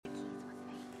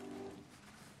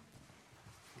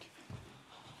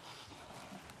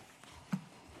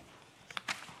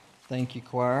Thank you,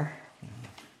 choir.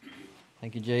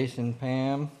 Thank you, Jason,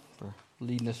 Pam, for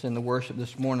leading us in the worship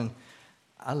this morning.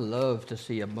 I love to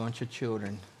see a bunch of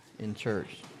children in church,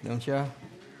 don't y'all?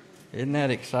 Isn't that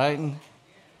exciting?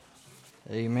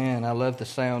 Amen. I love the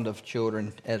sound of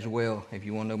children as well, if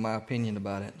you want to know my opinion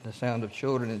about it. The sound of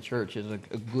children in church is a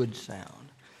good sound.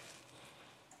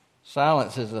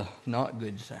 Silence is a not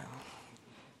good sound.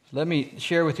 Let me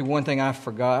share with you one thing I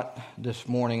forgot this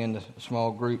morning in the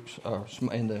small groups, or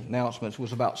in the announcements,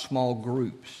 was about small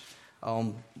groups.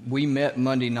 We met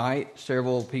Monday night.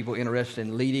 Several people interested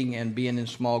in leading and being in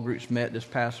small groups met this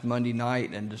past Monday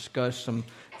night and discussed some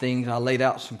things. I laid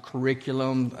out some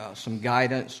curriculum, some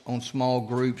guidance on small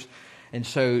groups. And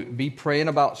so be praying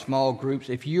about small groups.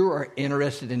 If you are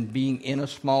interested in being in a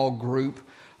small group,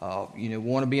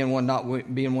 want to be in one,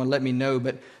 not be in one, let me know.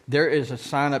 But there is a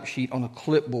sign-up sheet on a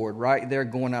clipboard right there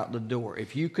going out the door.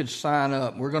 If you could sign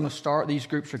up, these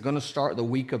groups are going to start the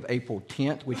week of April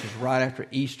 10th, which is right after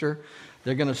Easter.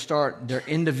 They're going to start, they're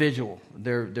individual,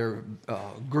 they're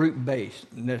group-based.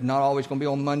 And they're not always going to be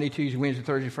on Monday, Tuesday, Wednesday,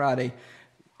 Thursday, Friday.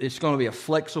 It's going to be a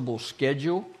flexible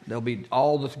schedule.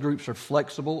 All the groups are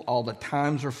flexible. All the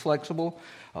times are flexible.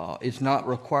 It's not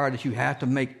required that you have to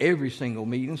make every single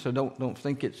meeting, so don't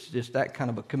think it's just that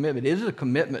kind of a commitment. It is a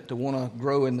commitment to want to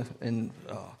grow and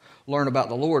learn about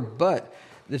the Lord, but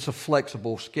it's a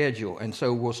flexible schedule. And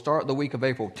so we'll start the week of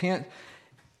April 10th.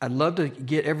 I'd love to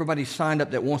get everybody signed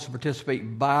up that wants to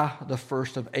participate by the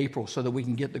 1st of April so that we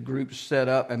can get the groups set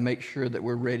up and make sure that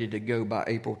we're ready to go by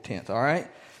April 10th. All right?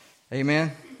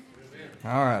 Amen?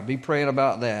 All right, be praying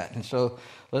about that. And so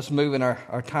let's move in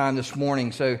our time this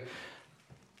morning. So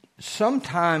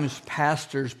sometimes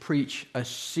pastors preach a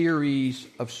series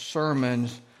of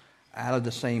sermons out of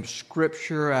the same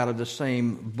scripture, out of the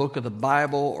same book of the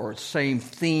Bible, or same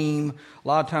theme. A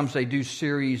lot of times they do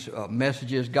series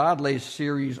messages. God lays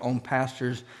series on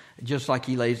pastors just like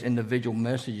He lays individual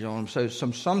messages on them. So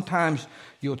sometimes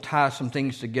you'll tie some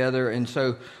things together. And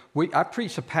so I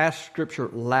preached a passage of scripture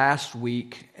last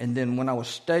week, and then when I was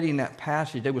studying that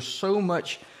passage, there was so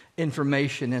much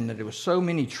information in there. There was so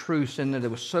many truths in there. There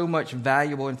was so much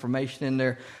valuable information in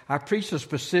there. I preached a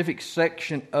specific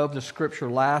section of the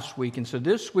scripture last week, and so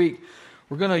this week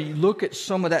we're going to look at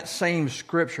some of that same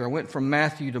scripture. I went from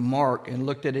Matthew to Mark and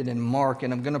looked at it in Mark,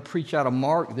 and I'm going to preach out of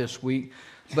Mark this week.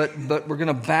 But we're going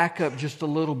to back up just a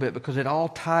little bit because it all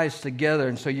ties together.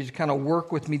 And so you just kind of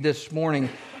work with me this morning.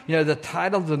 You know, the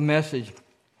title of the message,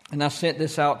 and I sent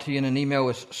this out to you in an email,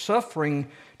 is Suffering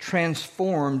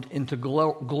Transformed into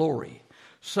Glory.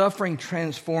 Suffering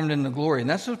transformed into glory. And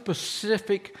that's a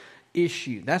specific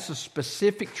issue. That's a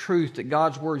specific truth that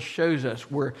God's Word shows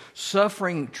us, where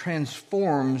suffering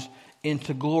transforms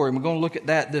into glory. And we're going to look at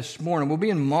that this morning. We'll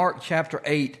be in Mark chapter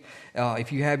 8.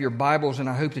 If you have your Bibles, and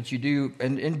I hope that you do,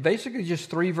 and basically just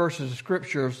 3 verses of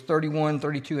Scripture, 31,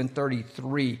 32, and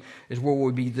 33 is where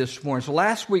we'll be this morning. So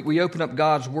last week we opened up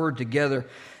God's Word together,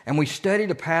 and we studied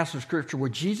a passage of Scripture where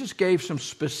Jesus gave some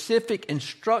specific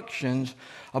instructions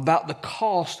about the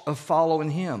cost of following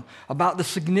Him, about the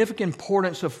significant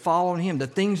importance of following Him, the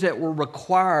things that were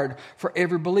required for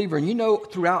every believer. And you know,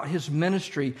 throughout His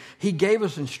ministry, He gave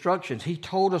us instructions. He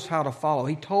told us how to follow.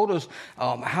 He told us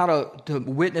how to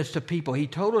witness to people. He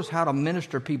told us how to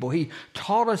minister to people. He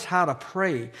taught us how to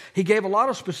pray. He gave a lot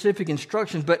of specific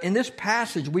instructions, but in this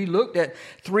passage, we looked at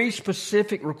 3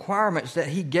 specific requirements that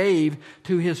He gave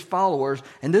to His followers,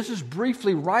 and this is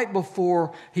briefly right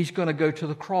before He's going to go to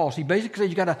the cross. He basically said,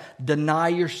 you got to deny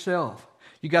yourself.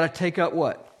 You got to take up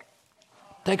what?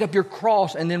 Take up your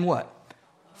cross, and then what?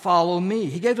 Follow me.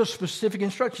 He gave us specific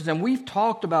instructions, and we've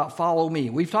talked about follow me.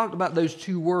 We've talked about those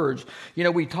 2 words. You know,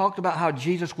 we talked about how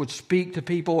Jesus would speak to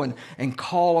people and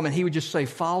call them, and He would just say,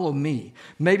 follow me.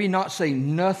 Maybe not say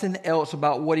nothing else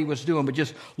about what He was doing, but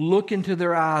just look into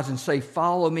their eyes and say,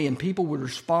 follow me, and people would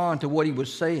respond to what He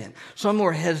was saying. Some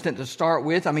were hesitant to start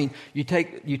with. I mean, you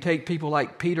take people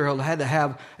like Peter, who had to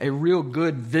have a real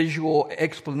good visual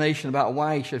explanation about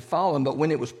why he should follow Him, but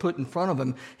when it was put in front of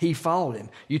him, he followed Him.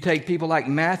 You take people like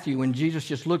Matthew, when Jesus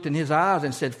just looked in his eyes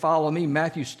and said, follow me,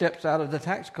 Matthew steps out of the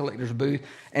tax collector's booth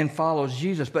and follows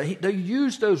Jesus. But they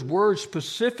used those words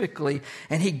specifically,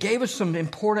 and He gave us some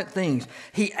important things.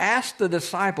 He asked the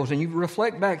disciples, and you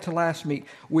reflect back to last week,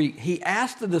 He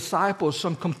asked the disciples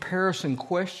some comparison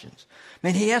questions.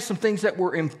 Man, He asked some things that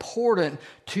were important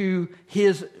to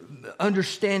His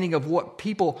understanding of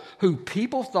who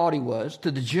people thought he was,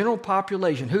 to the general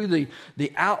population, who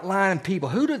the outlying people,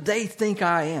 who do they think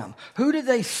I am? Who do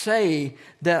they say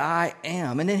that I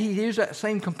am? And then he used that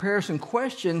same comparison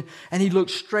question, and he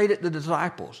looked straight at the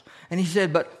disciples. And he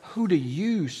said, but who do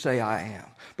you say I am?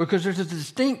 Because there's a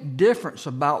distinct difference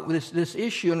about this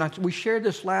issue, and we shared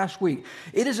this last week.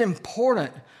 It is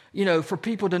important, for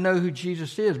people to know who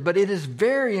Jesus is, but it is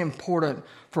very important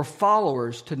for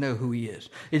followers to know who he is.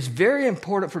 It's very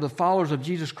important for the followers of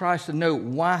Jesus Christ to know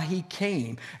why he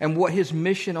came and what his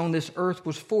mission on this earth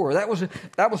was for. That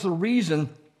was the reason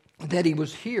that he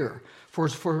was here,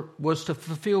 was to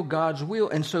fulfill God's will.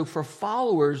 And so for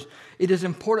followers, it is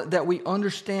important that we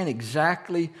understand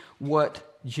exactly what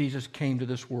Jesus came to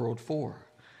this world for.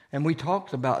 And we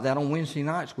talked about that on Wednesday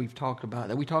nights. We've talked about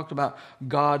that. We talked about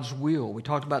God's will. We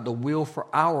talked about the will for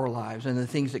our lives and the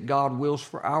things that God wills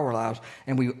for our lives.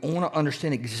 And we want to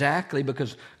understand exactly,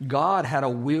 because God had a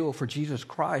will for Jesus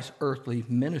Christ's earthly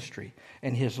ministry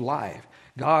and his life.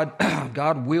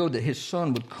 God willed that his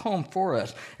son would come for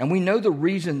us. And we know the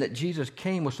reason that Jesus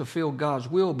came was to fulfill God's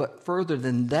will. But further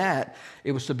than that,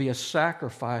 it was to be a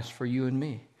sacrifice for you and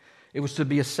me. It was to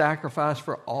be a sacrifice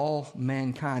for all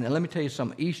mankind. And let me tell you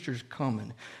something, Easter's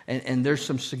coming. And there's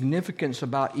some significance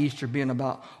about Easter being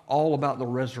all about the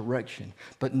resurrection.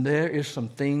 But there is some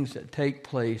things that take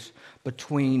place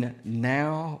between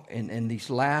now and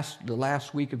the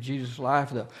last week of Jesus'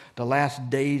 life, the last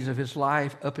days of his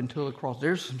life up until the cross.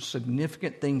 There's some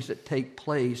significant things that take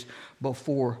place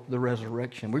before the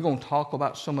resurrection. We're going to talk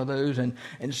about some of those, and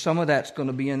some of that's going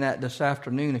to be in that this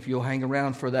afternoon. If you'll hang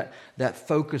around for that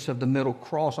focus of the middle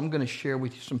cross, I'm going to share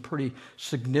with you some pretty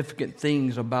significant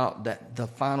things about the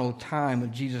final time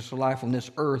of Jesus' life on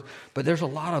this earth. But there's a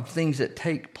lot of things that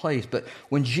take place. But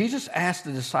when Jesus asked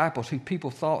the disciples who people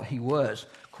thought he was,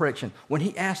 when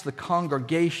he asked the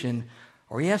congregation,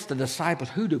 or he asked the disciples,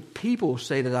 who do people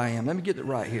say that I am? Let me get it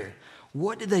right here.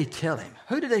 What did they tell him?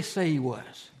 Who did they say he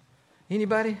was?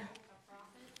 Anybody?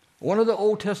 One of the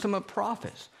Old Testament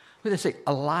prophets. Who did they say?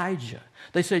 Elijah.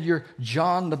 They said, you're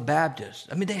John the Baptist.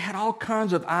 I mean, they had all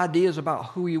kinds of ideas about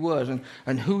who he was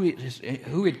and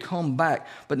who had come back.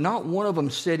 But not one of them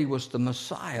said he was the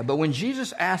Messiah. But when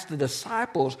Jesus asked the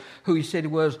disciples who he said he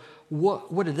was,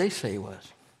 what did they say he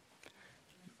was?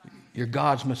 You're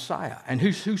God's Messiah. And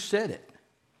who said it?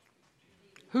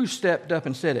 Who stepped up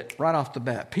and said it right off the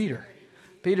bat? Peter.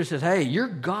 Peter says, hey, you're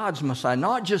God's Messiah,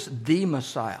 not just the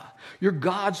Messiah. You're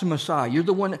God's Messiah. You're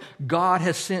the one that God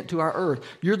has sent to our earth.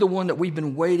 You're the one that we've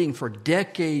been waiting for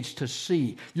decades to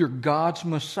see. You're God's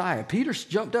Messiah. Peter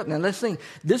jumped up. Now let's think.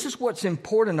 This is what's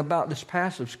important about this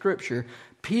passage of Scripture.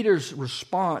 Peter's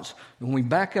response, when we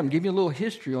back up and give you a little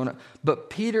history on it,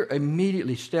 but Peter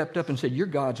immediately stepped up and said, you're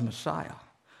God's Messiah.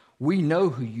 We know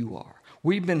who you are.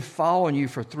 We've been following you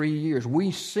for 3 years.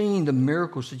 We've seen the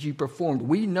miracles that you performed.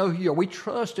 We know who you are. We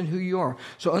trust in who you are.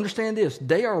 So understand this.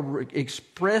 They are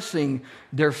expressing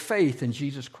their faith in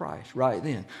Jesus Christ right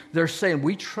then. They're saying,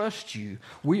 we trust you.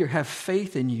 We have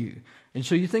faith in you. And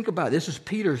so you think about it. This is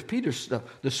Peter's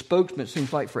the spokesman, it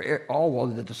seems like, for all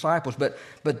of the disciples.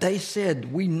 But they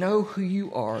said, we know who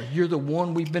you are. You're the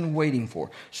one we've been waiting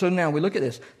for. So now we look at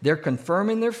this. They're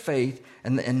confirming their faith.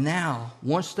 And now,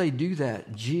 once they do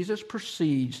that, Jesus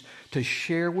proceeds to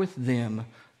share with them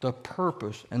the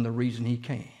purpose and the reason he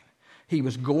came. He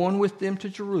was going with them to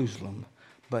Jerusalem,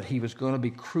 but he was going to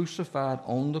be crucified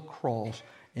on the cross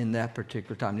in that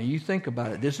particular time. Now you think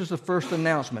about it. This is the first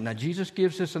announcement. Now Jesus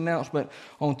gives this announcement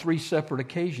on 3 separate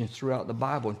occasions throughout the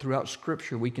Bible and throughout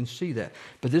Scripture. We can see that.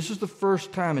 But this is the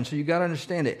first time, and so you got to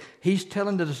understand it. He's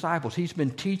telling the disciples, he's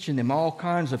been teaching them all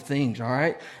kinds of things, all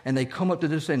right? And they come up to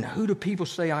this saying, who do people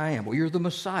say I am? Well, you're the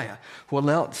Messiah. Well,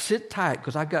 now sit tight,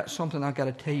 because I've got something I've got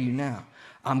to tell you now.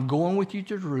 I'm going with you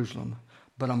to Jerusalem,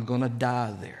 but I'm going to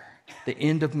die there. The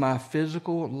end of my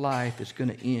physical life is going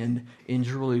to end in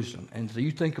Jerusalem. And so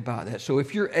you think about that. So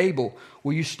if you're able,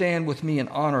 will you stand with me in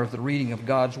honor of the reading of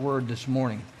God's Word this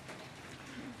morning?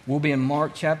 We'll be in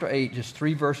Mark chapter 8, just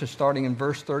 3 verses starting in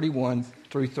verse 31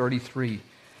 through 33.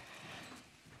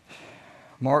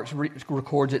 Mark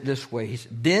records it this way.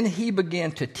 Then he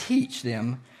began to teach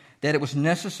them that it was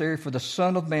necessary for the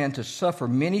Son of Man to suffer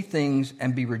many things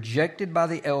and be rejected by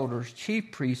the elders,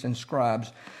 chief priests, and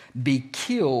scribes, be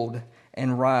killed,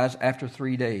 and rise after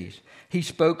 3 days. He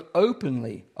spoke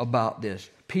openly about this.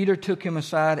 Peter took him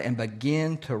aside and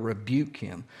began to rebuke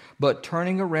him. But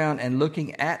turning around and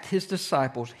looking at his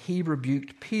disciples, he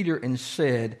rebuked Peter and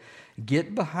said,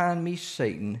 "Get behind me,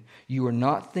 Satan. You are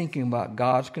not thinking about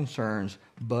God's concerns,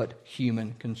 but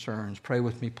human concerns." Pray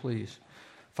with me, please.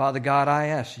 Father God, I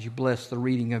ask that you bless the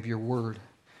reading of your word.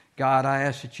 God, I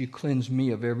ask that you cleanse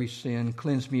me of every sin,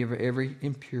 cleanse me of every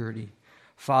impurity.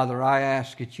 Father, I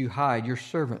ask that you hide your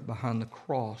servant behind the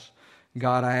cross.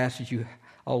 God, I ask that you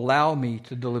allow me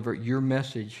to deliver your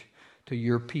message to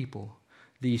your people.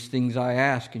 These things I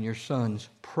ask in your Son's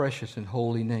precious and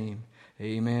holy name.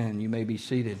 Amen. You may be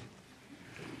seated.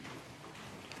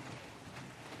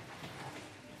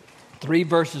 3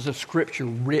 verses of Scripture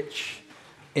rich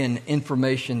in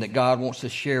information that God wants to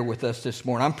share with us this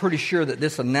morning. I'm pretty sure that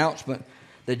this announcement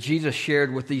that Jesus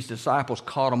shared with these disciples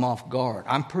caught them off guard.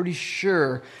 I'm pretty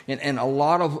sure, and a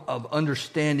lot of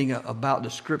understanding about the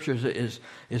Scriptures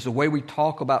is the way we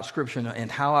talk about Scripture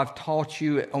and how I've taught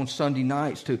you on Sunday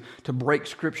nights to break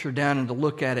Scripture down and to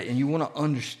look at it, and you want to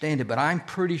understand it. But I'm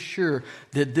pretty sure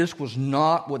that this was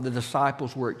not what the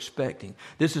disciples were expecting.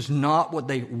 This is not what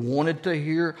they wanted to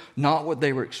hear, not what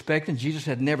they were expecting. Jesus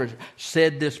had never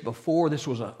said this before. This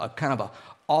was a kind of a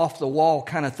off-the-wall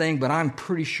kind of thing, but I'm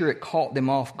pretty sure it caught them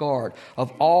off guard.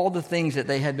 Of all the things that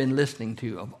they had been listening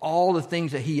to, of all the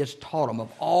things that he has taught them, of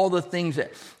all the things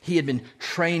that he had been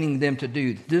training them to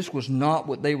do, this was not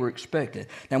what they were expecting.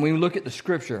 Now, when we look at the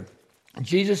Scripture,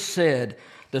 Jesus said,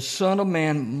 the Son of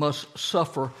Man must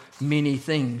suffer many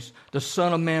things. The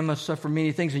Son of Man must suffer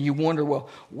many things. And you wonder, well,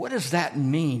 what does that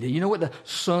mean? Do you know what the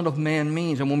Son of Man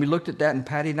means? And when we looked at that, and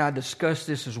Patty and I discussed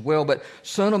this as well, but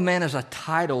Son of Man is a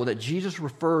title that Jesus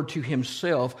referred to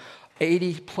himself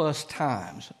 80 plus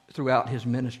times throughout his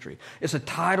ministry. It's a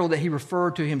title that he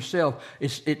referred to himself.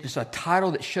 It's a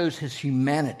title that shows his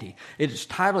humanity. It's a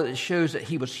title that shows that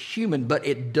he was human, but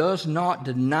it does not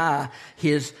deny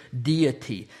his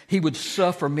deity. He would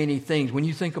suffer many things. When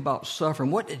you think about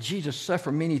suffering, what did Jesus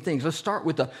suffer? Many things. Let's start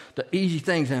with the easy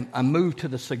things and I move to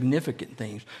the significant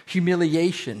things.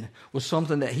 Humiliation was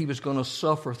something that he was going to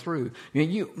suffer through.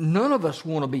 None of us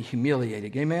want to be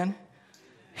humiliated. Amen?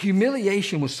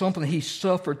 Humiliation was something he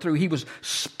suffered through. He was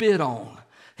spit on.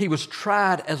 He was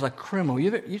tried as a criminal.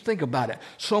 You think about it.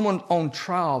 Someone on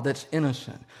trial that's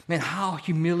innocent. Man, how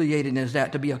humiliating is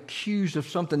that to be accused of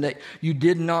something that you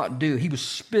did not do? He was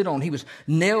spit on. He was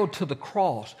nailed to the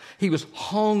cross. He was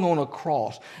hung on a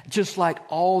cross, just like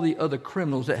all the other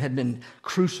criminals that had been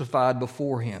crucified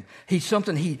before him. He's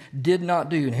something he did not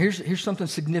do. And here's something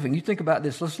significant. You think about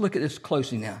this. Let's look at this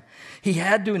closely now. He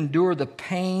had to endure the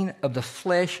pain of the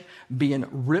flesh being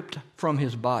ripped from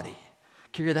his body.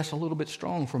 Kerry, that's a little bit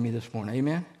strong for me this morning.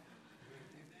 Amen?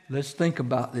 Let's think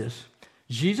about this.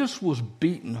 Jesus was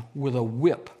beaten with a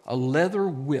whip, a leather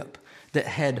whip that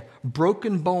had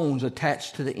broken bones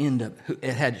attached to the end of it.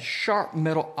 It had sharp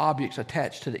metal objects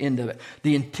attached to the end of it.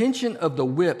 The intention of the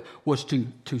whip was to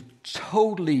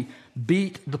totally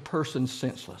beat the person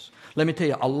senseless. Let me tell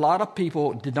you, a lot of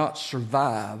people did not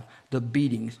survive the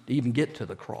beatings to even get to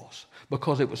the cross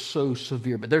because it was so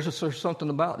severe. But there's something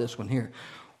about this one here.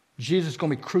 Jesus is going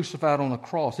to be crucified on a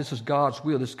cross. This is God's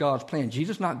will. This is God's plan.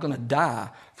 Jesus is not going to die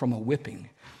from a whipping,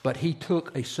 but he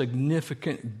took a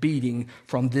significant beating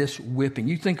from this whipping.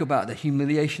 You think about the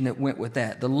humiliation that went with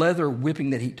that, the leather whipping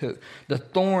that he took, the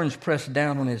thorns pressed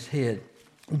down on his head,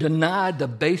 denied the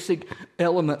basic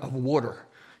element of water.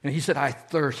 And he said, I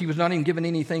thirst. He was not even given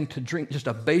anything to drink, just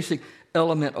a basic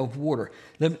element of water.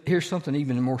 Here's something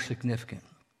even more significant.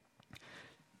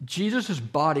 Jesus'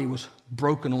 body was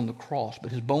broken on the cross,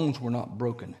 but his bones were not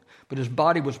broken. But his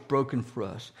body was broken for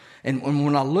us. And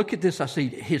when I look at this, I see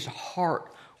his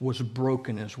heart was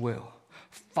broken as well.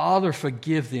 Father,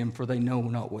 forgive them, for they know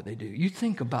not what they do. You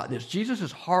think about this.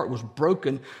 Jesus' heart was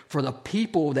broken for the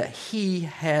people that he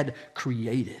had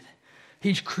created.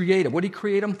 He's created. What did he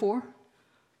create them for?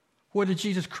 What did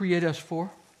Jesus create us for?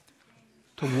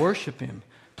 To worship him.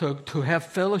 To have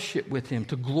fellowship with him,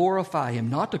 to glorify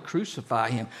him, not to crucify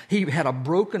him. He had a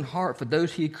broken heart for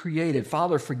those he created.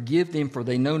 Father, forgive them, for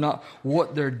they know not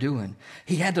what they're doing.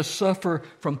 He had to suffer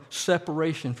from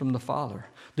separation from the Father.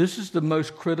 This is the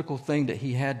most critical thing that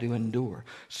he had to endure.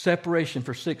 Separation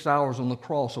for 6 hours on the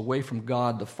cross away from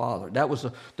God the Father. That was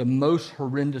the most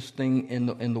horrendous thing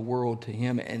in the world to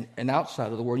him and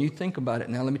outside of the world. You think about it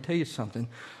now. Let me tell you something.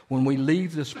 When we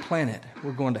leave this planet,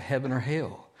 we're going to heaven or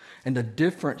hell. And the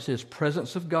difference is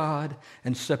presence of God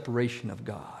and separation of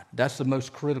God. That's the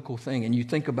most critical thing. And you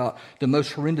think about the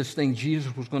most horrendous thing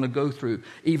Jesus was going to go through,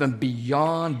 even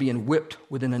beyond being whipped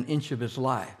within an inch of his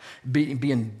life, being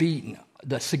beaten,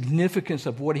 the significance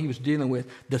of what he was dealing with,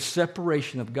 the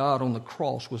separation of God on the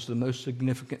cross was the most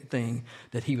significant thing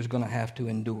that he was going to have to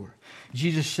endure.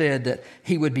 Jesus said that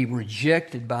he would be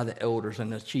rejected by the elders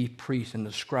and the chief priests and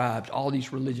the scribes, all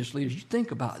these religious leaders. You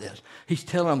think about this. He's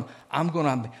telling them, I'm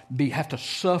going to have to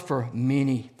suffer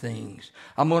many things.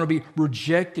 I'm going to be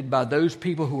rejected by those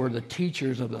people who are the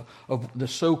teachers of the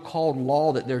so-called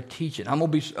law that they're teaching. I'm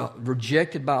going to be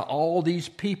rejected by all these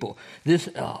people.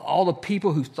 All the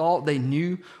people who thought they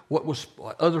knew what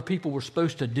other people were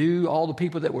supposed to do, all the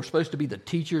people that were supposed to be the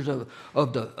teachers of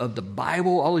the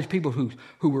Bible, all these people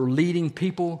who were leading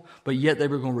people, but yet they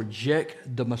were going to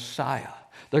reject the Messiah.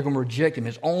 They're going to reject him,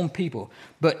 his own people.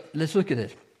 But let's look at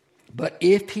this. But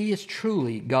if he is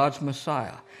truly God's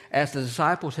Messiah, as the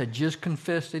disciples had just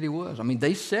confessed that he was, I mean,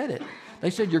 they said it. They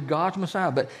said, you're God's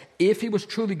Messiah. But if he was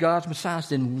truly God's Messiah,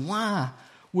 then why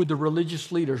would the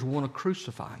religious leaders want to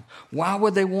crucify him? Why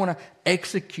would they want to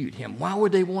execute him? Why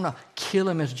would they want to kill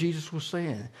him, as Jesus was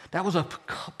saying? That was a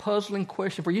puzzling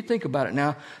question. For you think about it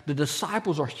now, the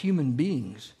disciples are human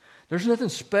beings. There's nothing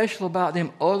special about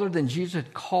them other than Jesus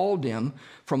had called them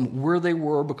from where they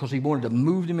were because he wanted to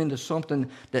move them into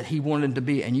something that he wanted them to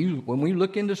be. And when we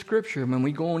look into Scripture, when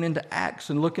we go into Acts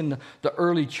and look into the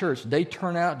early church, they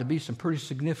turn out to be some pretty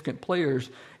significant players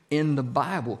in the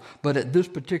Bible. But at this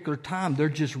particular time, they're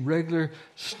just regular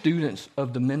students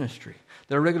of the ministry.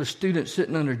 They're regular students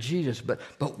sitting under Jesus. But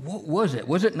what was it?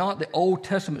 Was it not the Old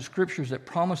Testament scriptures that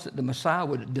promised that the Messiah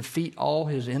would defeat all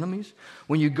his enemies?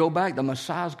 When you go back, the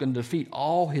Messiah is going to defeat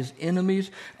all his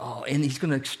enemies, and he's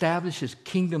going to establish his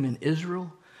kingdom in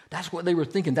Israel. That's what they were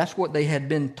thinking. That's what they had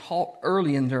been taught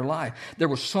early in their life. There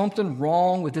was something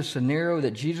wrong with this scenario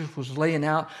that Jesus was laying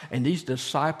out, and these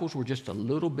disciples were just a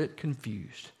little bit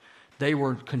confused. They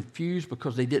were confused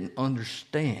because they didn't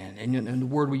understand. And the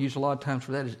word we use a lot of times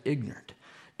for that is ignorant.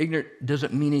 Ignorant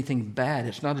doesn't mean anything bad.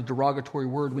 It's not a derogatory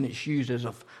word when it's used as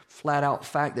a flat-out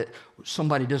fact that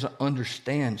somebody doesn't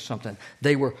understand something.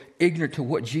 They were ignorant to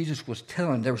what Jesus was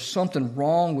telling. There was something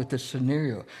wrong with this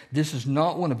scenario. This is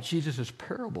not one of Jesus'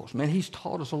 parables. Man, he's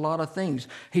taught us a lot of things.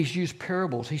 He's used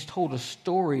parables. He's told us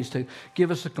stories to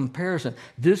give us a comparison.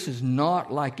 This is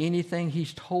not like anything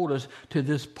he's told us to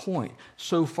this point.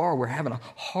 So far, we're having a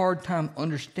hard time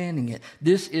understanding it.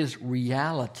 This is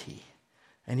reality.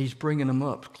 And he's bringing them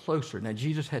up closer. Now,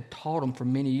 Jesus had taught them for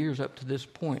many years up to this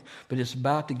point, but it's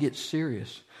about to get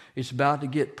serious. It's about to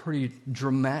get pretty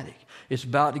dramatic. It's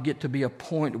about to get to be a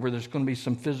point where there's going to be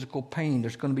some physical pain.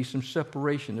 There's going to be some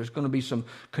separation. There's going to be some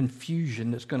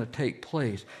confusion that's going to take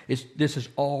place. This is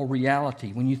all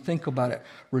reality. When you think about it,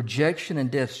 rejection and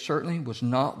death certainly was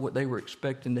not what they were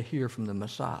expecting to hear from the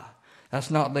Messiah. That's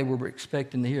not what they were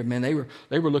expecting to hear. Man,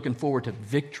 they were looking forward to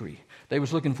victory. They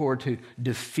was looking forward to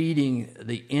defeating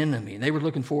the enemy. They were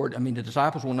looking forward, the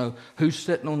disciples will know who's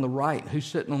sitting on the right, who's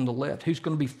sitting on the left, who's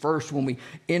going to be first when we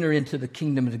enter into the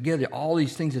kingdom together. All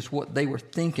these things is what they were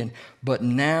thinking. But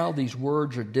now these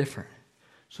words are different.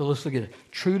 So let's look at it.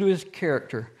 True to his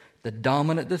character, the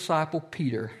dominant disciple,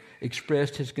 Peter,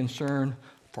 expressed his concern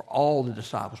for all the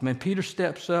disciples. Man, Peter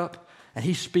steps up, and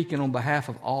he's speaking on behalf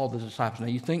of all the disciples. Now,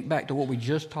 you think back to what we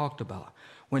just talked about.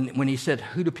 When he said,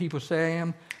 who do people say I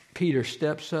am? Peter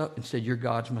steps up and said, you're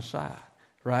God's Messiah,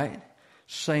 right?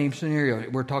 Same scenario.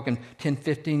 We're talking 10,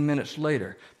 15 minutes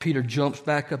later. Peter jumps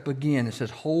back up again and says,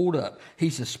 hold up.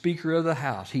 He's the Speaker of the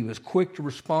house. He was quick to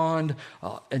respond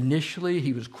initially.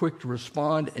 He was quick to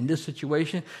respond in this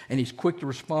situation, and he's quick to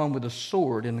respond with a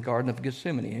sword in the Garden of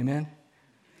Gethsemane. Amen?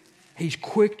 He's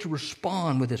quick to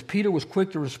respond with this. Peter was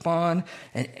quick to respond,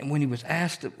 and when he was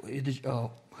asked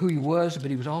who he was,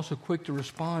 but he was also quick to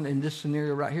respond in this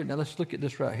scenario right here. Now let's look at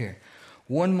this right here.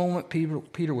 One moment,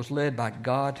 Peter was led by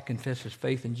God to confess his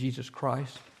faith in Jesus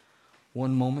Christ.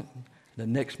 One moment. The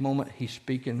next moment, he's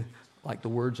speaking like the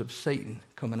words of Satan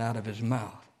coming out of his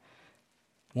mouth.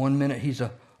 One minute, he's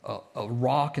a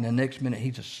rock, and the next minute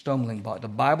he's a stumbling block. The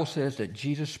Bible says that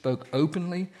Jesus spoke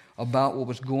openly about what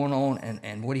was going on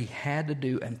and what he had to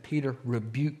do, and Peter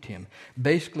rebuked him.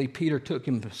 Basically, Peter took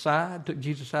him aside, took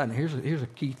Jesus aside, and here's a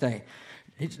key thing.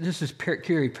 This is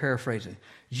Kerry paraphrasing.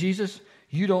 Jesus,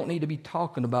 you don't need to be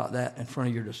talking about that in front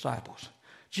of your disciples.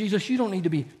 Jesus, you don't need to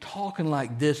be talking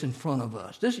like this in front of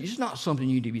us. This is not something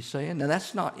you need to be saying. Now,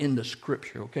 that's not in the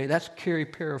Scripture, okay? That's Kerry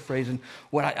paraphrasing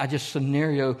what I just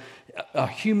scenario. A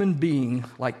human being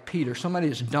like Peter, somebody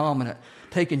that's dominant,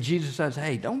 taking Jesus aside and saying,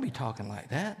 hey, don't be talking like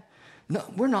that. No,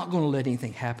 we're not going to let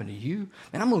anything happen to you.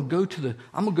 And I'm going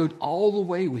to go all the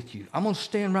way with you. I'm going to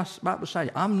stand right beside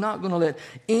you. I'm not going to let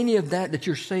any of that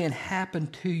you're saying happen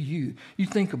to you. You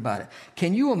think about it.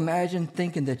 Can you imagine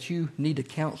thinking that you need to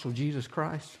counsel Jesus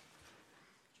Christ?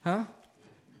 Huh?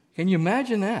 Can you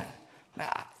imagine that?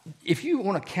 Now, if you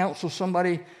want to counsel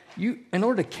somebody, in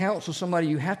order to counsel somebody,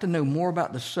 you have to know more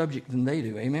about the subject than they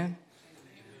do. Amen?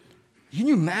 Can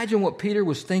you imagine what Peter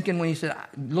was thinking when he said,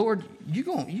 Lord,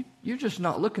 you're just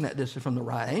not looking at this from the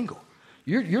right angle.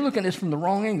 You're looking at this from the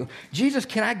wrong angle. Jesus,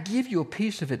 can I give you a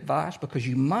piece of advice? Because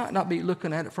you might not be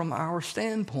looking at it from our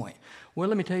standpoint. Well,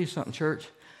 let me tell you something, church.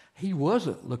 He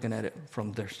wasn't looking at it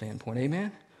from their standpoint.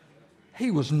 Amen? He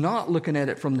was not looking at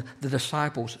it from the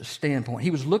disciples' standpoint.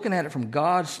 He was looking at it from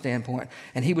God's standpoint,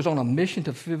 and he was on a mission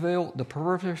to fulfill the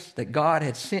purpose that God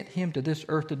had sent him to this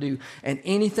earth to do. And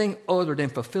anything other than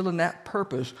fulfilling that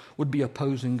purpose would be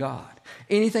opposing God.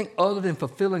 Anything other than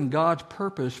fulfilling God's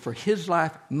purpose for his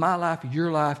life, my life,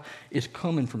 your life, is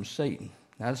coming from Satan.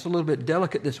 Now, it's a little bit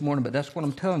delicate this morning, but that's what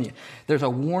I'm telling you. There's a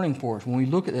warning for us. When we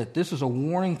look at that, this is a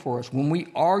warning for us. When we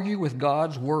argue with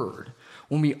God's word,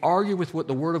 when we argue with what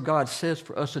the Word of God says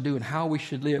for us to do and how we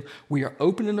should live, we are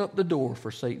opening up the door for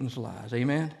Satan's lies.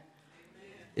 Amen?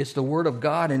 It's the Word of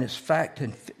God and it's fact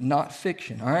and not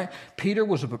fiction. All right? Peter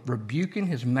was rebuking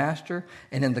his master,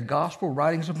 and in the gospel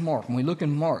writings of Mark, when we look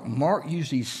in Mark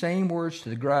used these same words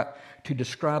to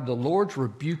describe the Lord's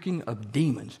rebuking of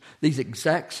demons. These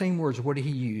exact same words, what did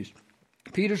he use?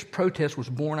 Peter's protest was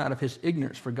born out of his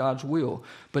ignorance for God's will,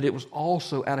 but it was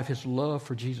also out of his love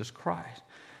for Jesus Christ.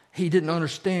 He didn't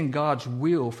understand God's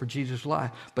will for Jesus'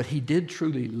 life, but he did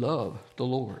truly love the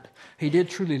Lord. He did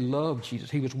truly love Jesus.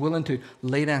 He was willing to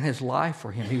lay down his life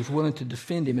for him. He was willing to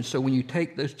defend him. And so when you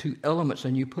take those two elements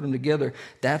and you put them together,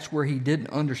 that's where he didn't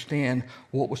understand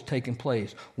what was taking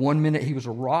place. One minute he was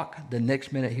a rock, the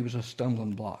next minute he was a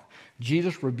stumbling block.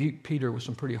 Jesus rebuked Peter with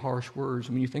some pretty harsh words.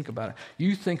 I mean, you think about it.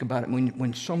 You think about it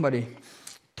when somebody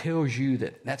tells you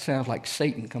that sounds like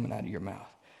Satan coming out of your mouth.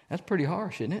 That's pretty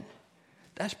harsh, isn't it?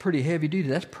 That's pretty heavy duty.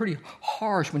 That's pretty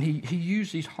harsh when he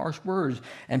used these harsh words.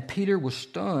 And Peter was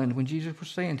stunned when Jesus was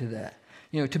saying to that.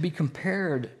 You know, to be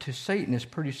compared to Satan is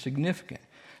pretty significant.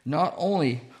 Not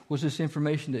only was this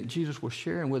information that Jesus was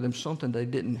sharing with them something they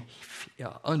didn't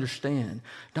understand,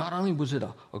 not only was it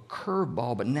a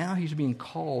curveball, but now he's being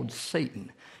called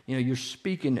Satan. You know, you're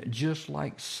speaking just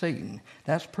like Satan.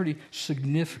 That's pretty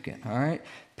significant, all right?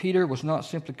 Peter was not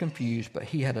simply confused, but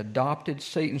he had adopted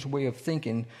Satan's way of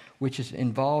thinking, which is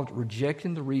involved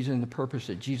rejecting the reason and the purpose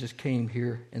that Jesus came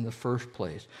here in the first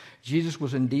place. Jesus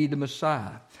was indeed the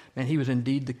Messiah, and he was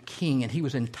indeed the king, and he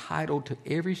was entitled to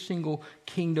every single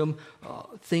kingdom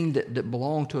thing that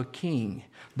belonged to a king,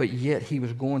 but yet he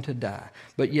was going to die.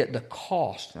 But yet the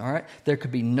cost, all right? There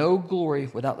could be no glory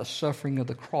without the suffering of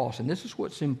the cross, and this is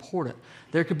what's important.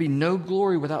 There could be no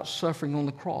glory without suffering on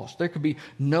the cross. There could be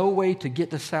no way to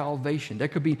get to salvation. There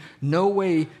could be no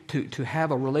way to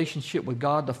have a relationship with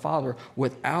God the Father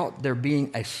without there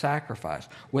being a sacrifice.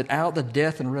 Without the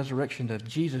death and resurrection of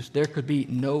Jesus, there could be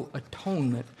no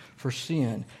atonement for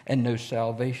sin and no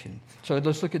salvation. So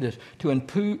let's look at this.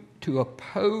 To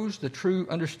oppose the true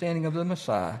understanding of the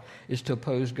Messiah is to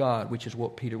oppose God, which is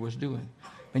what Peter was doing.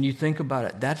 When you think about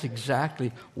it, that's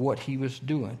exactly what he was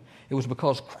doing. It was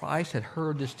because Christ had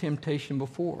heard this temptation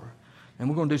before. And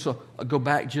we're going to do so. Go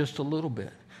back just a little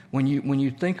bit. When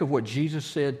you think of what Jesus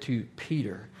said to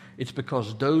Peter, it's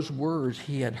because those words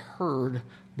he had heard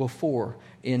before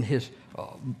in his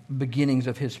beginnings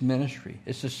of his ministry.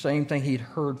 It's the same thing he'd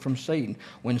heard from Satan.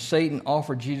 When Satan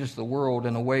offered Jesus the world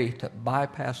in a way to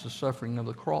bypass the suffering of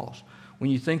the cross.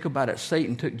 When you think about it,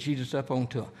 Satan took Jesus up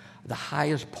onto the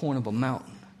highest point of a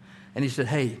mountain. And he said,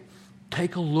 hey,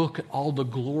 take a look at all the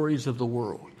glories of the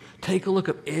world. Take a look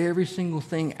at every single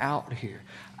thing out here.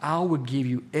 I would give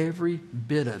you every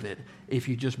bit of it if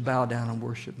you just bow down and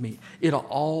worship me. It'll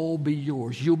all be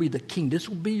yours. You'll be the king. This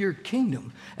will be your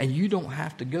kingdom, and you don't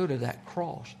have to go to that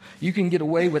cross. You can get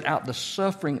away without the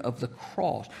suffering of the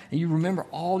cross. And you remember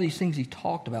all these things he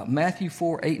talked about. Matthew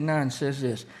 4:8-9 says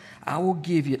this, I will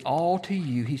give it all to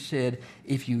you, he said,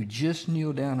 if you just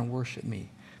kneel down and worship me.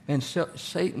 And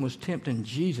Satan was tempting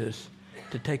Jesus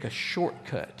to take a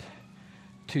shortcut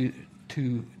to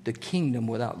the kingdom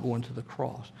without going to the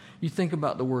cross. You think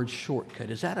about the word shortcut.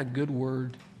 Is that a good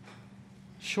word?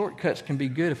 Shortcuts can be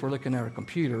good if we're looking at a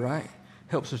computer, right?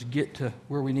 Helps us get to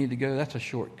where we need to go. That's a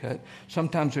shortcut.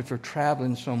 Sometimes if we're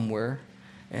traveling somewhere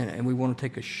and we want to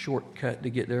take a shortcut to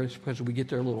get there, it's because we get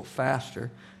there a little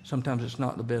faster. Sometimes it's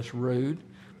not the best road.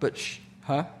 But,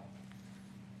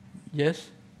 Yes?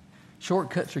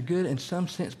 Shortcuts are good in some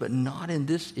sense, but not in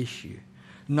this issue.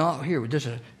 Not here. There's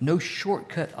no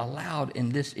shortcut allowed in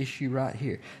this issue right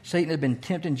here. Satan had been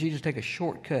tempting Jesus to take a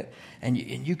shortcut, and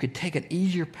you could take an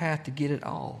easier path to get it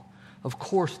all. Of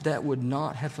course, that would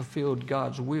not have fulfilled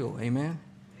God's will. Amen?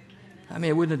 I mean,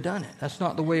 it wouldn't have done it. That's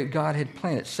not the way God had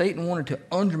planned it. Satan wanted to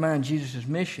undermine Jesus'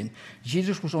 mission.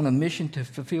 Jesus was on a mission to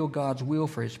fulfill God's will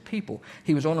for his people.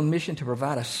 He was on a mission to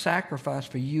provide a sacrifice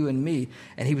for you and me,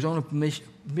 and he was on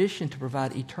a mission to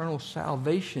provide eternal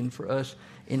salvation for us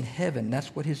in heaven.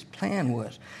 That's what his plan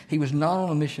was. He was not on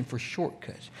a mission for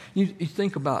shortcuts. You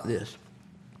think about this.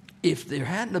 If there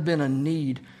hadn't have been a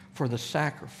need for the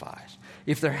sacrifice,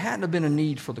 if there hadn't have been a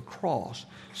need for the cross,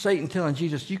 Satan telling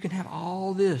Jesus, you can have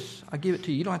all this. I give it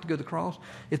to you. You don't have to go to the cross.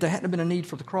 If there hadn't have been a need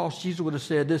for the cross, Jesus would have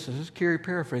said this. This is Kerry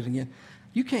paraphrasing again.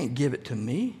 You can't give it to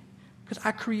me because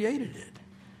I created it.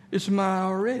 It's mine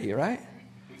already, right?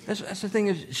 That's the thing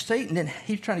is Satan, then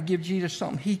he's trying to give Jesus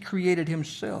something he created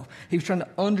himself. He was trying to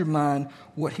undermine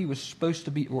what he was supposed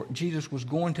to be, or what Jesus was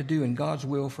going to do in God's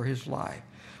will for his life.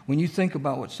 When you think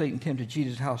about what Satan tempted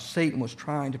Jesus, how Satan was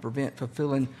trying to prevent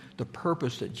fulfilling the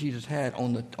purpose that Jesus had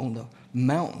on the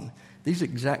mountain, these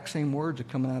exact same words are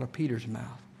coming out of Peter's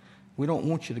mouth. We don't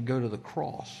want you to go to the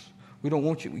cross. We don't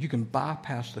want you can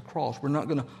bypass the cross. We're not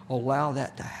going to allow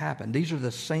that to happen. These are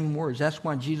the same words. That's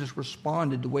why Jesus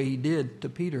responded the way he did to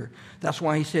Peter. That's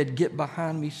why he said, get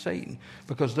behind me, Satan.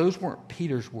 Because those weren't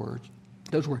Peter's words.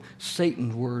 Those were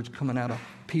Satan's words coming out of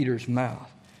Peter's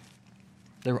mouth.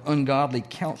 They were ungodly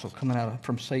counsel coming out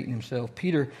from Satan himself.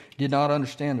 Peter did not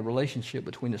understand the relationship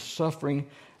between the suffering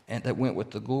and that went with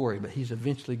the glory, but he's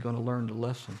eventually going to learn the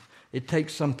lesson. It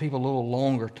takes some people a little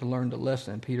longer to learn the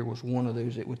lesson, and Peter was one of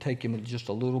those. It would take him just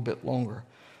a little bit longer.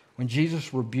 When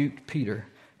Jesus rebuked Peter,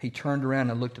 he turned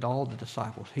around and looked at all the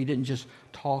disciples. He didn't just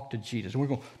talk to Jesus. And we're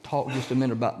going to talk just a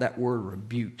minute about that word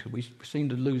rebuked. We seem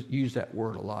to use that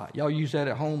word a lot. Y'all use that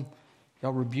at home?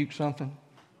 Y'all rebuke something?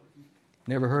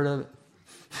 Never heard of it?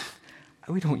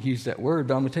 We don't use that word,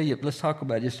 but I'm going to tell you, let's talk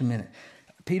about it just a minute.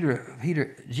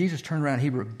 Jesus turned around, he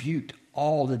rebuked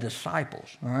all the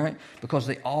disciples, all right? Because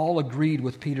they all agreed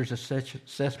with Peter's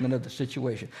assessment of the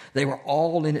situation. They were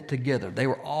all in it together. They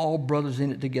were all brothers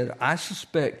in it together. I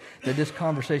suspect that this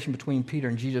conversation between Peter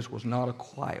and Jesus was not a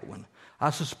quiet one.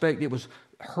 I suspect it was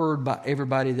heard by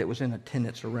everybody that was in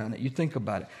attendance around it. You think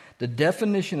about it. The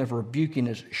definition of rebuking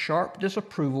is sharp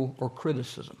disapproval or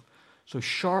criticism. So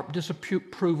sharp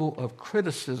disapproval of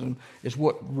criticism is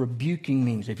what rebuking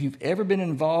means. If you've ever been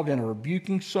involved in a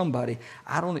rebuking somebody,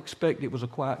 I don't expect it was a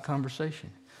quiet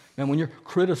conversation. And when you're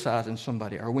criticizing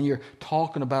somebody, or when you're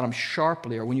talking about them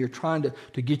sharply, or when you're trying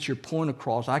to get your point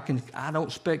across, I don't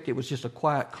expect it was just a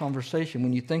quiet conversation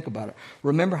when you think about it.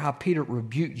 Remember how Peter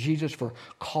rebuked Jesus for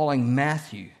calling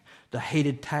Matthew the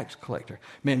hated tax collector.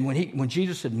 Man, when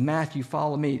Jesus said, Matthew,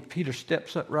 follow me, Peter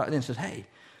steps up right then and says, hey,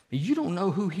 you don't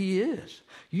know who he is.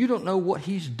 You don't know what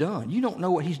he's done. You don't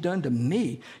know what he's done to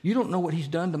me. You don't know what he's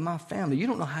done to my family. You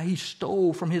don't know how he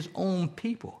stole from his own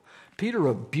people. Peter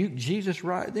rebuked Jesus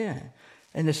right then.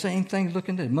 And the same thing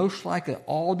looking at most likely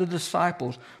all the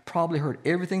disciples probably heard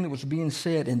everything that was being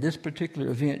said in this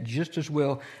particular event just as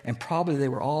well, and probably they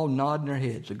were all nodding their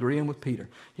heads, agreeing with Peter.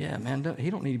 Yeah, man, he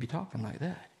don't need to be talking like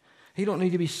that. He don't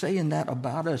need to be saying that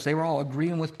about us. They were all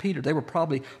agreeing with Peter. They were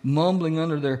probably mumbling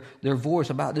under their voice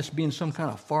about this being some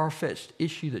kind of far-fetched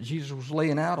issue that Jesus was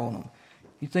laying out on them.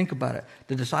 You think about it.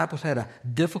 The disciples had a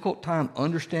difficult time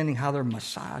understanding how their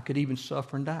Messiah could even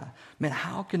suffer and die. Man,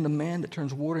 how can the man that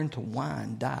turns water into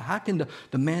wine die? How can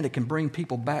the man that can bring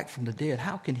people back from the dead,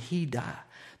 how can he die?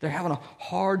 They're having a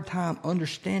hard time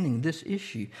understanding this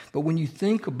issue. But when you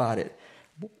think about it,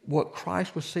 what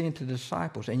Christ was saying to the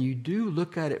disciples, and you do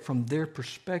look at it from their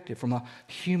perspective, from a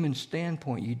human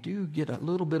standpoint, you do get a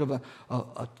little bit of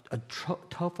a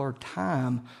tougher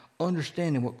time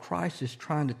understanding what Christ is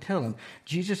trying to tell them.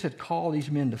 Jesus had called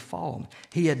these men to follow him.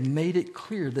 He had made it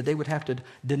clear that they would have to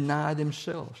deny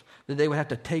themselves, that they would have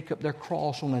to take up their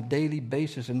cross on a daily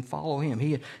basis and follow him.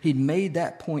 He'd made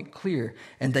that point clear,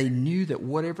 and they knew that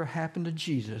whatever happened to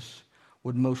Jesus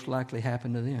would most likely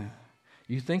happen to them.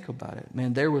 You think about it,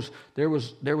 man. There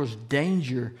was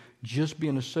danger just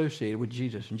being associated with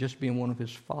Jesus and just being one of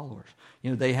his followers.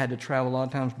 You know, they had to travel a lot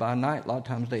of times by night. A lot of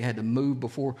times they had to move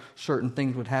before certain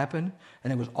things would happen,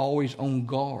 and it was always on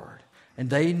guard. And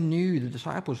they knew, the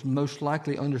disciples most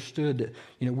likely understood that,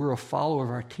 you know, we're a follower of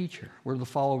our teacher. We're the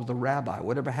follower of the rabbi.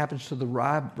 Whatever happens to the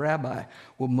rabbi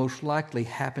will most likely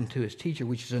happen to his teacher,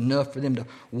 which is enough for them to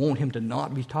want him to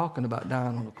not be talking about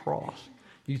dying on the cross.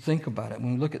 You think about it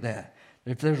when we look at that.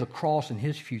 If there's a cross in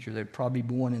his future, there'd probably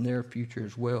be one in their future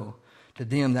as well. To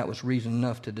them, that was reason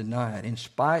enough to deny it. In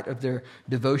spite of their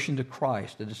devotion to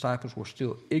Christ, the disciples were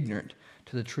still ignorant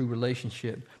to the true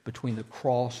relationship between the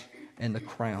cross and the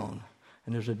crown.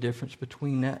 And there's a difference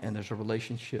between that, and there's a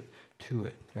relationship to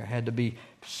it. There had to be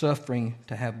suffering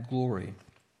to have glory.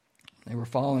 They were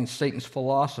following Satan's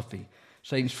philosophy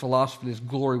Satan's philosophy is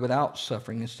glory without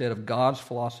suffering instead of God's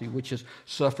philosophy, which is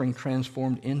suffering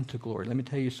transformed into glory. Let me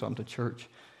tell you something, church.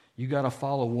 You got to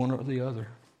follow one or the other.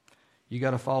 You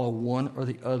got to follow one or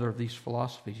the other of these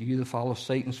philosophies. You either follow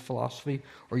Satan's philosophy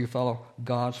or you follow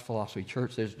God's philosophy.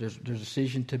 Church, there's a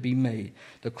decision to be made.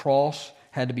 The cross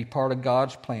had to be part of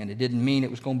God's plan. It didn't mean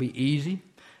it was going to be easy.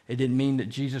 It didn't mean that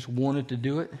Jesus wanted to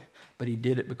do it, but he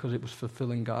did it because it was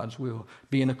fulfilling God's will.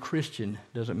 Being a Christian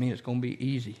doesn't mean it's going to be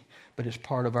easy, but it's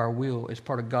part of our will. It's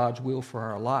part of God's will for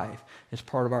our life. It's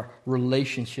part of our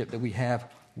relationship that we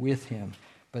have with him.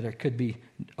 But there could be,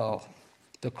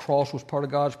 the cross was part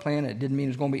of God's plan. It didn't mean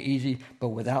it was going to be easy, but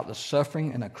without the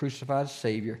suffering and a crucified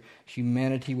Savior,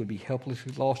 humanity would be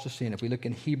helplessly lost to sin. If we look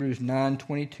in Hebrews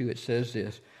 9:22, it says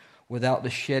this, without the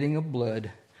shedding of blood,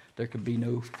 there could be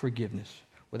no forgiveness.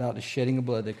 Without the shedding of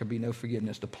blood, there could be no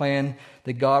forgiveness. The plan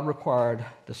that God required,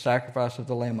 the sacrifice of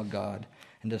the Lamb of God,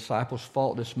 and the disciples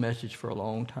fought this message for a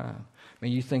long time. I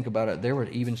mean, you think about it, there were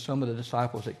even some of the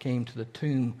disciples that came to the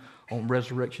tomb on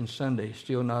Resurrection Sunday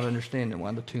still not understanding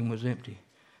why the tomb was empty.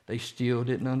 They still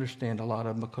didn't understand, a lot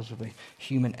of them, because of a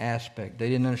human aspect. They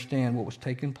didn't understand what was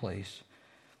taking place,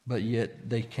 but yet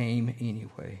they came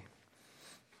anyway.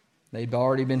 They'd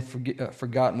already been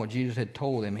forgotten what Jesus had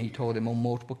told them. He told them on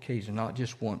multiple occasions, not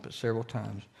just once, but several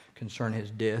times, concerning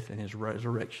his death and his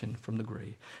resurrection from the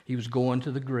grave. He was going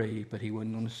to the grave, but he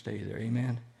wasn't going to stay there.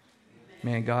 Amen?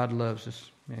 Man, God loves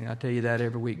us. Man, I tell you that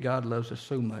every week. God loves us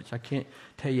so much. I can't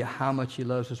tell you how much he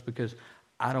loves us because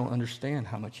I don't understand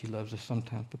how much he loves us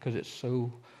sometimes because it's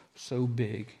so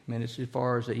big. Man, it's as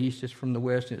far as the east is from the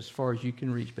west and as far as you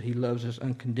can reach. But he loves us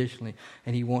unconditionally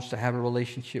and he wants to have a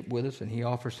relationship with us and he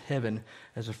offers heaven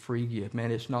as a free gift.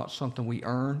 Man, it's not something we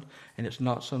earned and it's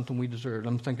not something we deserve.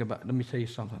 Let me tell you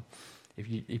something.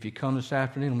 If you come this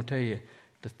afternoon, I'm going to tell you,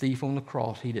 the thief on the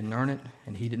cross, he didn't earn it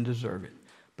and he didn't deserve it.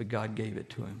 But God gave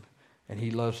it to him. And he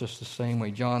loves us the same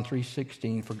way. John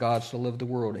 3:16, for God so loved the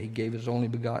world that he gave his only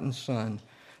begotten Son,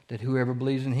 that whoever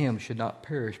believes in him should not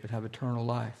perish but have eternal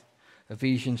life.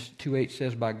 Ephesians 2:8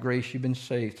 says, by grace you've been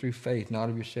saved through faith, not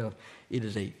of yourself. It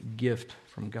is a gift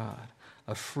from God,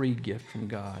 a free gift from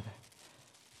God.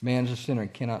 Man's a sinner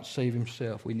and cannot save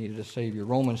himself. We needed a Savior.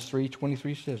 Romans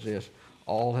 3:23 says this,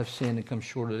 all have sinned and come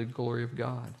short of the glory of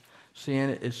God. Sin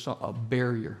is a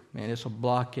barrier, man. It's a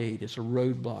blockade. It's a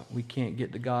roadblock. We can't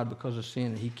get to God because of sin,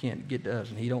 and he can't get to us.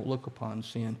 And he don't look upon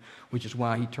sin, which is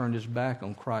why he turned his back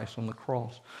on Christ on the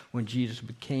cross. When Jesus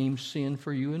became sin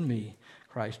for you and me,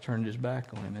 Christ turned his back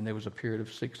on him. And there was a period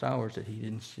of 6 hours that he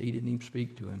didn't even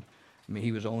speak to him. I mean,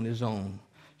 he was on his own.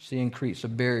 Sin creates a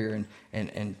barrier,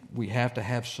 and we have to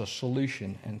have a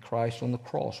solution. And Christ on the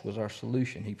cross was our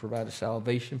solution. He provided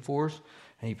salvation for us,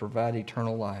 and he provided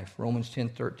eternal life. Romans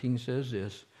 10:13 says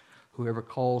this, whoever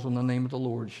calls on the name of the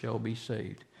Lord shall be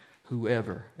saved.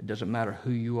 Whoever. It doesn't matter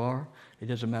who you are. It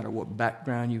doesn't matter what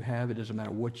background you have. It doesn't matter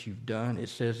what you've done. It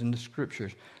says in the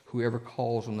Scriptures, whoever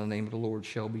calls on the name of the Lord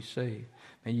shall be saved.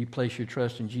 And you place your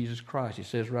trust in Jesus Christ. It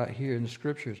says right here in the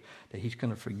Scriptures that he's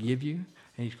going to forgive you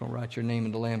and he's going to write your name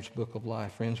in the Lamb's Book of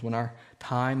Life. Friends, when our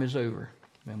time is over,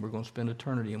 man, we're going to spend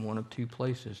eternity in one of two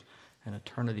places, and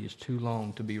eternity is too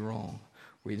long to be wrong.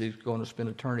 We're either going to spend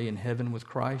eternity in heaven with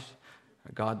Christ,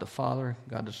 God the Father,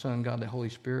 God the Son, God the Holy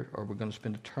Spirit, or we're going to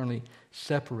spend eternity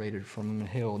separated from him in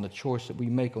hell. And the choice that we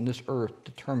make on this earth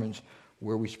determines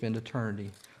where we spend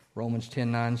eternity. Romans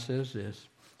 10:9 says this,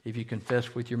 if you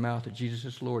confess with your mouth that Jesus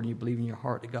is Lord and you believe in your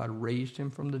heart that God raised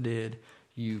him from the dead,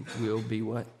 you will be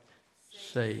what?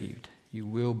 Saved. You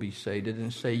will be saved. It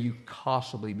didn't say you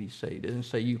possibly be saved. It didn't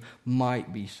say you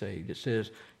might be saved. It says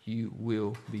you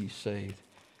will be saved.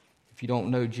 If you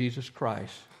don't know Jesus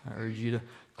Christ, I urge you to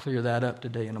clear that up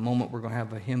today. In a moment, we're going to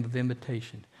have a hymn of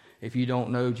invitation. If you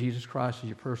don't know Jesus Christ as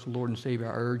your personal Lord and Savior,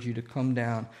 I urge you to come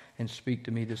down and speak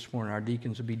to me this morning. Our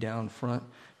deacons will be down front.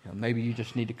 Maybe you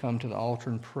just need to come to the altar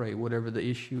and pray. Whatever the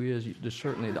issue is,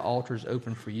 certainly the altar is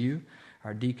open for you.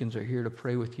 Our deacons are here to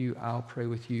pray with you. I'll pray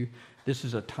with you. This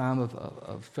is a time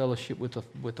of fellowship with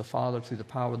the Father through the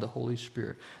power of the Holy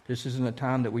Spirit. This isn't a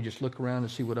time that we just look around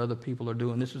and see what other people are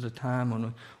doing. This is a time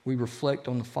when we reflect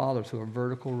on the Father through a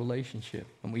vertical relationship.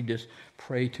 And we just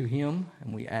pray to him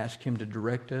and we ask him to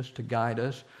direct us, to guide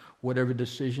us, whatever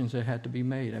decisions that have to be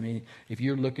made. I mean, if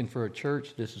you're looking for a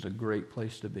church, this is a great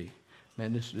place to be.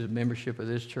 Man, the membership of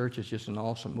this church is just an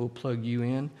awesome. We'll plug you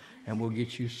in and we'll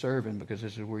get you serving because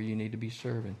this is where you need to be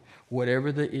serving.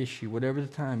 Whatever the issue, whatever the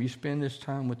time, you spend this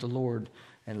time with the Lord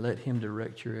and let him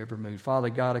direct your every move. Father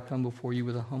God, I come before you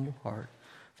with a humble heart.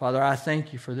 Father, I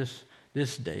thank you for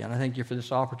this day, and I thank you for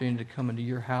this opportunity to come into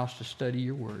your house to study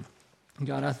your word.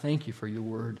 God, I thank you for your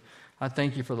word. I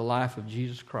thank you for the life of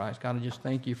Jesus Christ. God, I just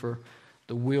thank you for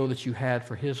the will that you had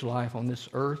for his life on this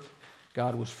earth,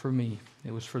 God, was for me.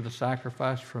 It was for the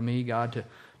sacrifice for me, God,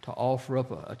 to offer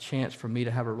up a chance for me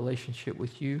to have a relationship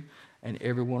with you and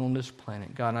everyone on this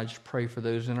planet. God, I just pray for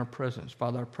those in our presence.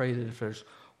 Father, I pray that if there's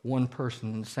one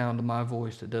person in the sound of my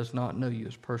voice that does not know you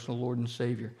as personal Lord and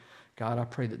Savior, God, I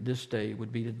pray that this day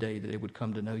would be the day that they would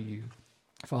come to know you.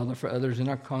 Father, for others in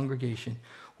our congregation,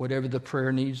 whatever the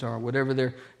prayer needs are, whatever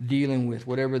they're dealing with,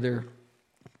 whatever their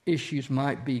issues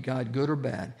might be, God, good or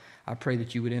bad, I pray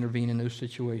that you would intervene in those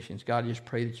situations. God, I just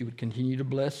pray that you would continue to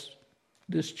bless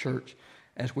this church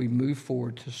as we move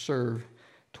forward to serve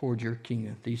toward your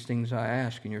kingdom. These things I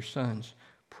ask in your Son's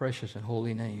precious and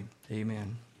holy name.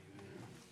 Amen.